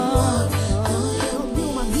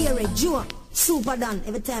Joe, super done.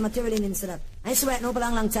 Every time I tear it into that. I swear no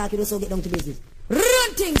long talk, you just so get down to business.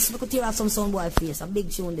 Run things, we could tear off some sound boy face. A big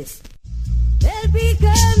tune this. They'll be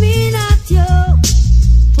coming at you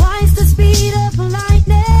twice the speed of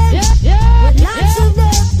lightning. With lots of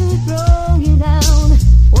death to throw you down.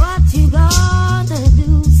 What you gonna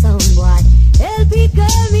do, sound boy? They'll be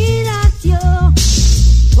coming at you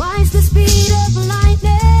twice the speed of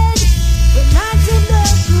lightning. With lots of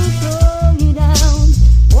death to throw you down.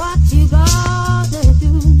 What you gonna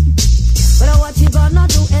do? But what you gonna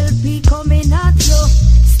do? LP coming at you.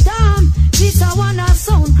 Storm, this I wanna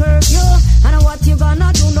sound curve you. And what you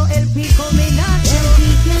gonna do? No LP coming at you.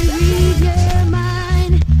 LP can read your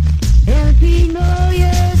mind. LP know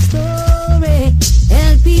your story.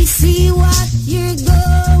 LP see what you're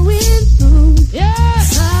going through. Yeah.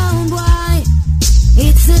 Sound why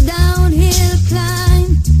it's a downhill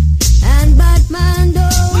climb. And Batman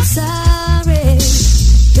don't sorry.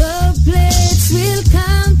 The plates will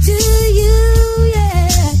come to you,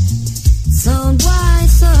 yeah. Sound why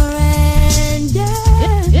surrender.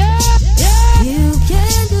 You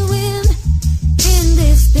can't win in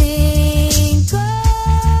this thing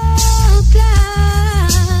called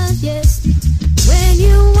God, yes. When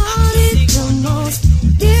you want it the most,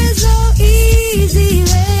 there's no easy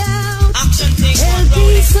way out.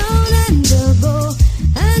 LP sound and the go,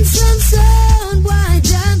 and some sound why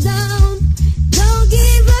jam down. Don't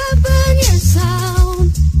give up on your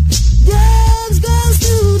sound. Dogs goes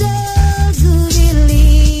to dogs who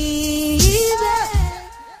believe it.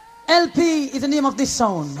 LP is the name of this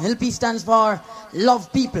sound. LP stands for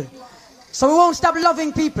Love People. So we won't stop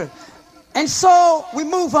loving people. And so we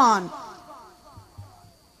move on.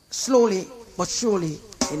 Slowly but surely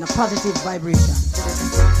in a positive vibration.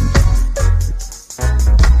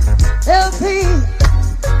 LP,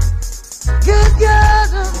 good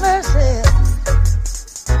God of mercy.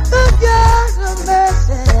 Good God of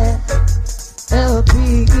mercy.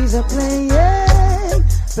 LP is a playing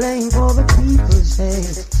for the people's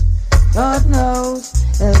sake. God knows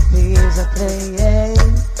LP is a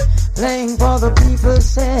playing for the people's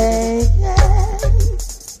sake.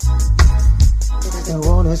 I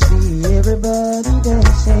wanna see everybody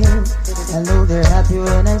dancing. I know they're happy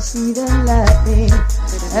when I see them laughing.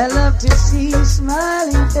 I love to see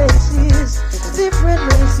smiling faces, different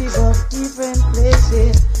races of different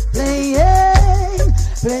places,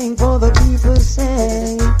 playing for the people's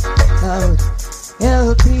sake. Now,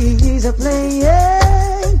 LP is a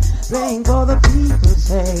playing for the people's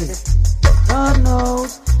sake. God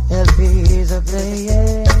knows LP is a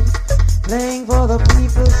playing for the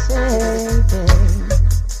people's sake.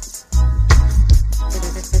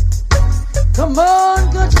 Come on,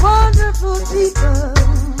 good wonderful people,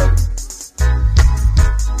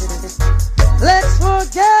 let's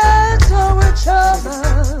forget our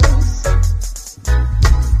troubles.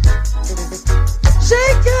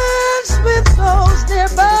 Shake hands with those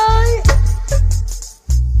nearby,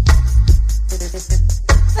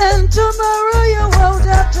 and tomorrow you won't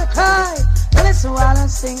have to cry. Listen while I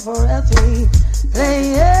sing for LP,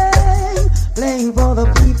 playing for the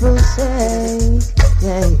people's sake.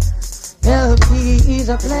 Yeah. LP is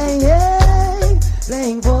a playing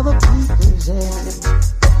for the people's sake.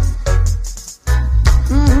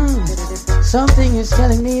 Something is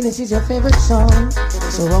telling me this is your favorite song,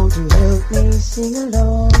 so won't you help me sing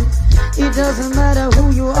along? It doesn't matter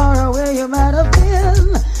who you are or where you might have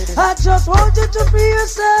been. I just want you to free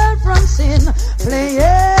yourself from sin.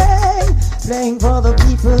 Playing for the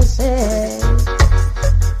people's sake.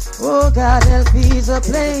 Oh God, LP is a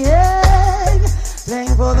playing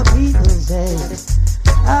for the people's sake.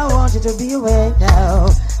 I want you to be awake now.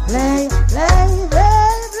 Play.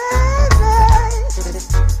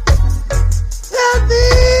 LP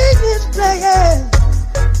is playing.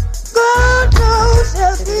 God knows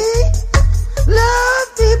LP love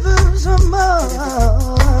people some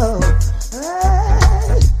more.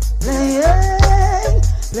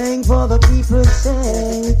 Playing for the people's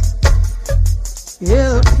sake.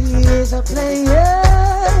 LP is a playing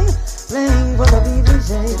for the people's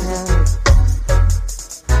sake now.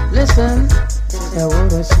 Listen, I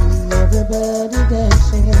wanna see everybody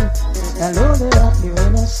dancing. I know they're happy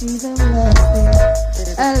when I see them laughing.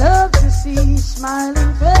 I love to see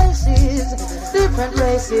smiling faces, different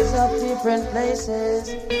races of different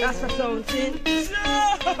places. That's a sound thing. No!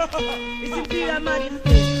 It's Imperial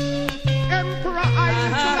Majesty. Emperor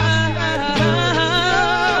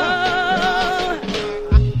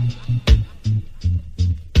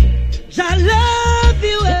I love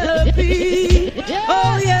you, LP.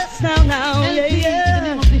 Oh yes, now,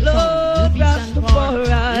 yeah. Love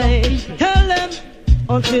Rastafari. Tell them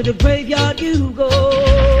on to the graveyard you go.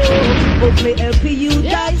 Oh, play LP, you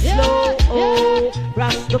die slow. Oh,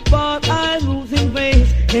 Rastafari rules and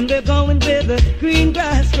reigns, and we're going where the green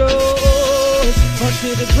grass grows. Oh,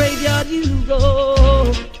 to the graveyard you go.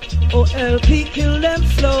 Oh, LP, kill them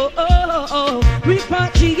slow.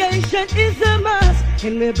 Repatriation is a must,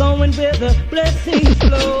 and we're going where the blessings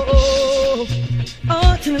flow.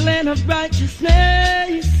 Oh, to the land of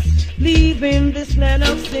righteousness, leaving this land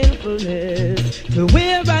of sinfulness, to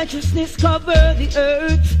where righteousness cover the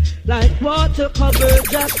earth like water cover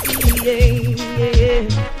just the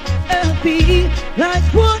LP,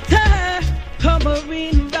 like water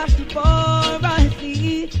covering Rastafari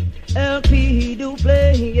sea. LP do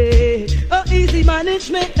play, oh, easy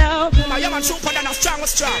management now. I am a super than a strong.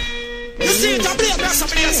 You see it, I blame us, I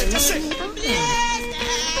blame it, you see.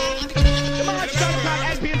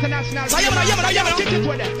 LP International.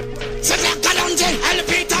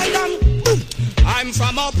 I'm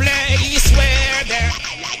from a place where there.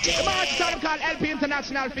 The march called LP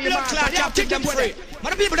International for your man. Yeah, take them free.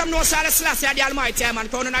 But the people them know Silas Selassie are the Almighty man.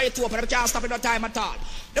 Found on your tour, but they can't stop it no time at all.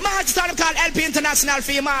 The march called LP International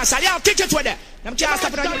for your man. Yeah, take it with them. Them can't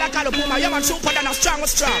stop it on you like all the Puma. Yeah, man, super than a strong.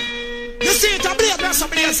 You see it, I blame us, I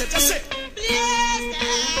blame it, you see.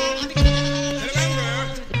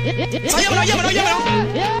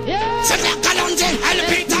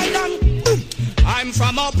 I'm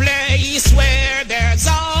from a place where there's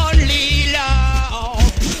only love,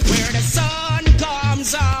 where the sun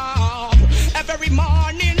comes up every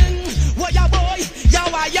morning. What ya boy, ya,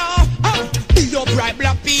 be upright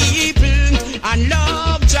black people and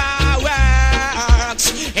love Jah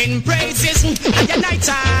works in praises at the night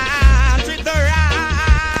time with the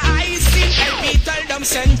rising. And we tell them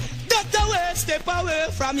send. Step away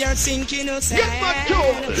from your sinking sand. Get back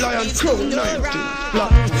to Lion Crew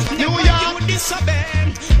 19. New York. You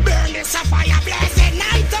disobey. Burn this a fire, blazing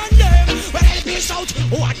night on them. When help is out,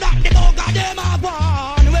 what not the bug of them are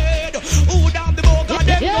born with? Who down the bug of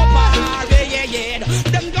them go party,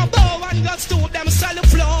 them go bow and go stoop them sell the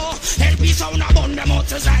floor. Help is out, not burn them out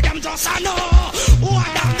to say them just a know. What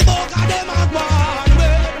down the bug of them are born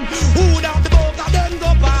with? Who down the bug of them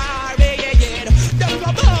go party, them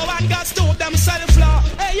go bow and go stoop them sell the floor.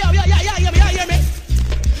 Hey, yo, hear me?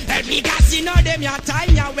 Because you know them your time,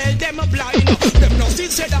 yeah, well, them a blind. Them no still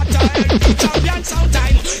say